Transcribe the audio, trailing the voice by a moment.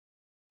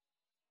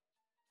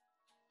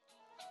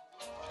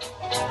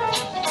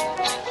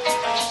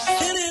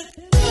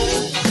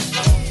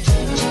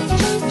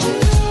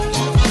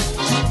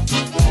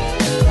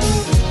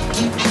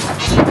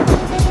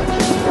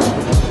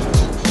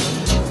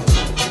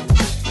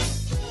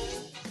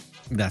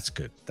That's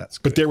good. That's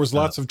good. But there was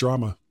lots of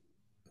drama.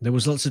 There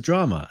was lots of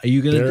drama. Are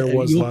you going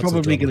to? You're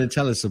probably going to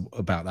tell us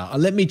about that.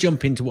 Let me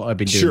jump into what I've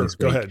been doing this week,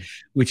 go ahead.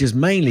 Which has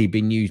mainly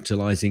been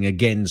utilizing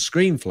again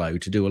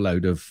ScreenFlow to do a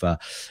load of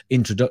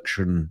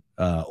introduction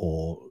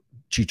or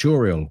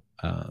tutorial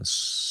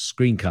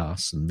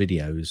screencasts and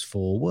videos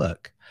for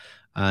work,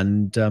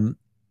 and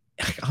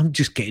I'm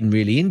just getting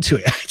really into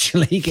it.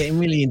 Actually, getting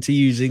really into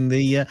using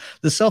the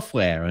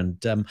software, and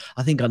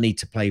I think I need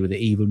to play with it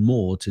even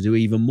more to do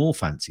even more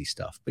fancy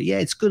stuff. But yeah,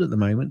 it's good at the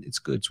moment. It's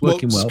good. It's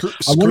working well.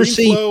 I want to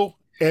see.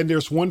 And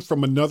there's one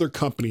from another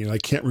company, and I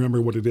can't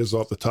remember what it is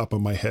off the top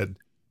of my head.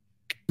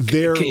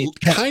 They're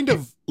kind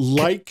of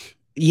like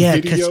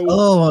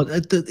video.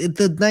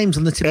 The name's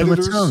on the tip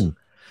editors. Of my tongue.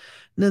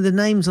 No, the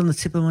name's on the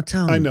tip of my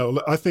tongue. I know.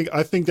 I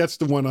think that's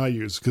the one I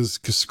use because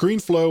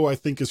ScreenFlow I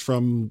think is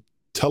from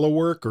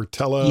Telework or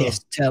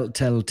Yes,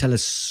 Teleflow.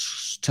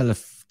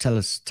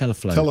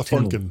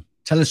 Telefunken.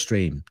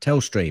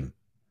 Telestream.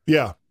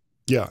 Yeah.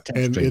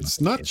 And it's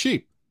not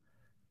cheap.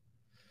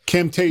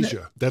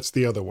 Camtasia. That's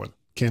the other one.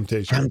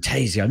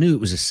 Camtasia. I knew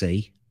it was a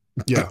C.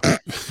 Yeah.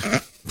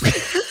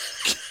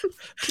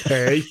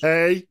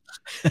 Hey.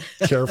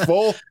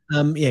 Careful.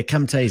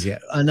 Camtasia.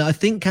 And I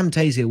think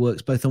Camtasia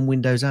works both on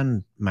Windows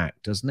and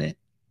Mac, doesn't it?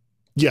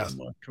 Yes.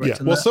 Yeah.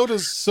 Well, so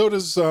does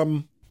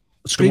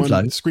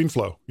ScreenFlow.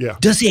 ScreenFlow. Yeah.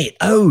 Does it?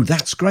 Oh,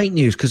 that's great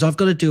news, because I've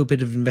got to do a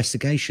bit of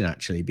investigation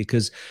actually,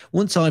 because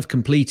once I've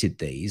completed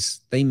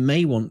these, they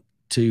may want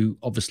to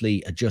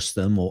obviously adjust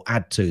them or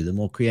add to them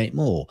or create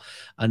more.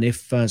 And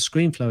if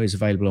ScreenFlow is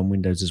available on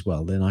Windows as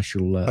well, then I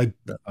shall I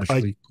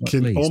can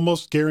pleased.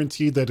 Almost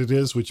guarantee that it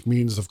is, which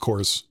means, of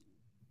course,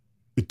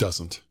 it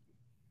doesn't.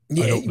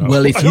 Yeah,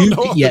 well, if you,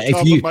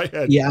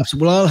 absolutely.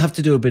 Well, I'll have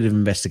to do a bit of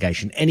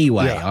investigation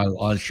anyway.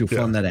 I shall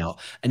find that out.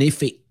 And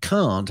if it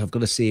can't, I've got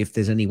to see if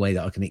there's any way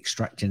that I can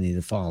extract any of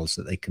the files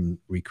that they can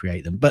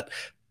recreate them. But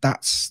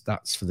that's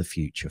for the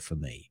future for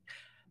me.